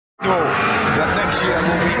sure that next year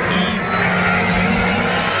will be even.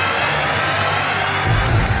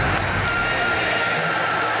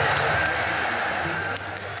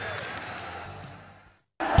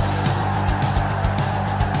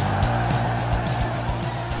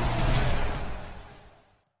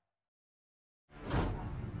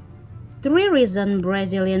 Three reasons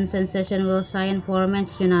Brazilian sensation will sign for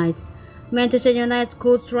Manchester United. Manchester United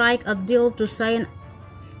could strike a deal to sign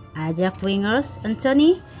Ajax wingers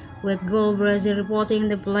Antony, with Goal Brasil reporting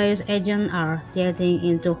the player's agents are getting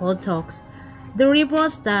into hot talks. The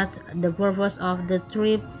report states the purpose of the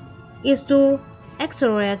trip is to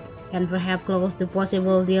accelerate and perhaps close the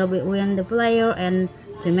possible deal between the player and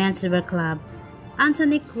the Manchester club.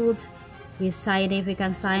 Antony could be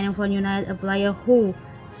significant signing for United, a player who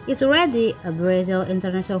is already a Brazil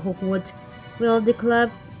international who would will the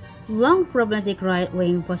club long problematic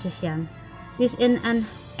right-wing position. This is an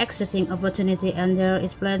exciting opportunity and there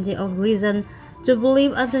is plenty of reason to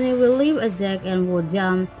believe Antony will leave Ajax and would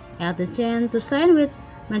jump at the chance to sign with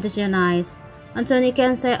Manchester United. Antony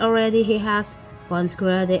can say already he has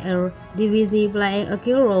conquered the Eredivisie, playing a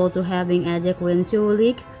key role to having Ajax win 2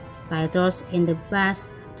 league titles in the past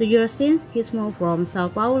 2 years since his move from Sao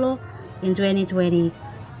Paulo in 2020.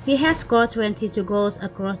 He has scored 22 goals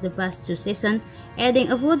across the past 2 seasons,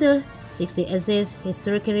 adding a further 60 assists. His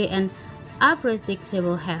trickery and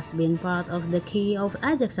unpredictable has been part of the key of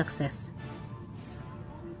Ajax's success.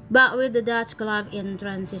 But with the Dutch club in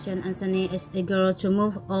transition, Antony is eager to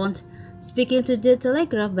move on. Speaking to The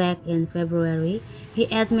Telegraph back in February, he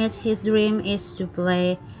admits his dream is to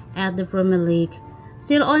play at the Premier League.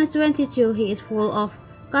 Still only 22, he is full of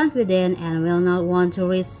confidence and will not want to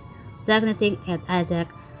risk stagnating at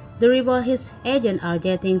Ajax. The report his agents are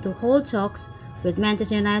getting to hold talks with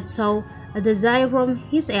Manchester United show a desire from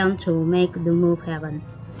his end to make the move happen.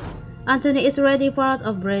 Antony is already part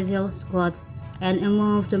of Brazil's squad, and a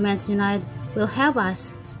move to Manchester United will help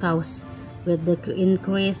us scouts with the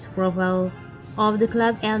increased profile of the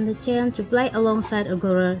club and the chance to play alongside a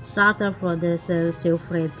good starter for the Celestial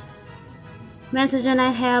Fleet. Manchester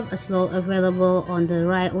United have a slot available on the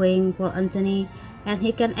right wing for Antony, and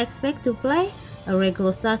he can expect to play a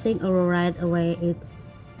regular starting role right away if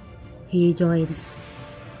he joins.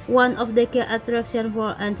 One of the key attractions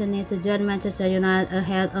for Antony to join Manchester United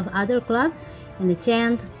ahead of other clubs is the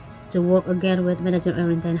chance to work again with manager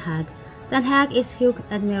Ten Hag. Ten Hag is huge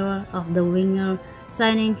admirer of the winger,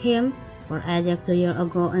 signing him for Ajax 2 years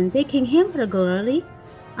ago and picking him regularly.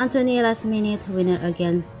 Antony last-minute winner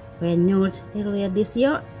again when news earlier this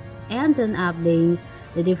year ended up being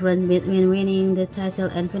the difference between winning the title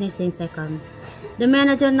and finishing second. The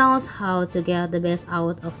manager knows how to get the best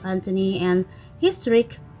out of Antony and his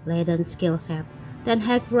trick-laden skill set. Ten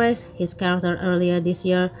Hag praised his character earlier this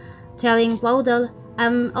year, telling Paudel,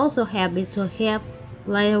 "I'm also happy to have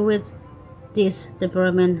players with this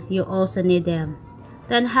temperament. You also need them."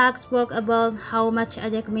 Ten Hag spoke about how much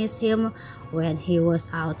Ajax missed him when he was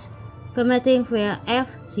out, commenting via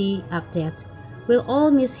FC Update. "We'll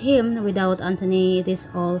all miss him. Without Antony, it is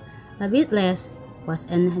all a bit less was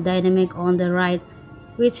and dynamic on the right,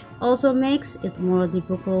 which also makes it more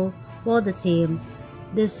difficult for the team.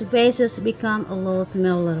 The spaces become a lot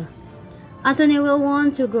smaller." Antony will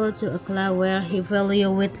want to go to a club where he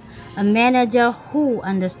values with a manager who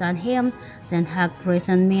understands him. Ten Hag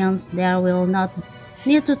present means there will not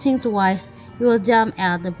need to think twice. He will jump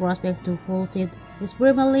at the prospect to fulfill his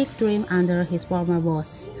Premier League dream under his former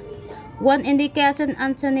boss. One indication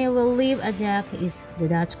Antony will leave Ajax is the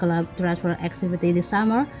Dutch club transfer activity this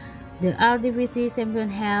summer. The Eredivisie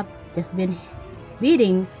champions have just been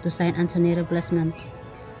bidding to sign Antony's replacement.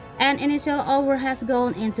 An initial offer has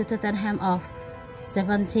gone into Tottenham of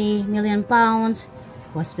 £70 million,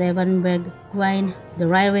 was Bergwijn, the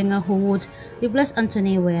right winger who would replace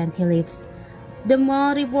Antony when he leaves. The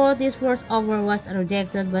more report this first offer was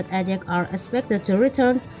rejected, but Ajax are expected to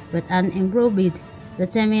return with an improved bid,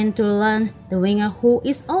 determined to land the winger who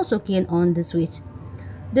is also keen on the switch.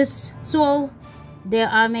 So they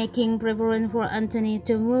are making preparation for Antony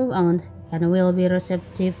to move on and will be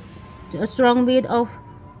receptive to a strong bid of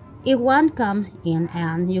if one comes in,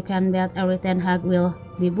 and you can bet Ten Hag will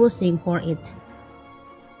be pushing for it.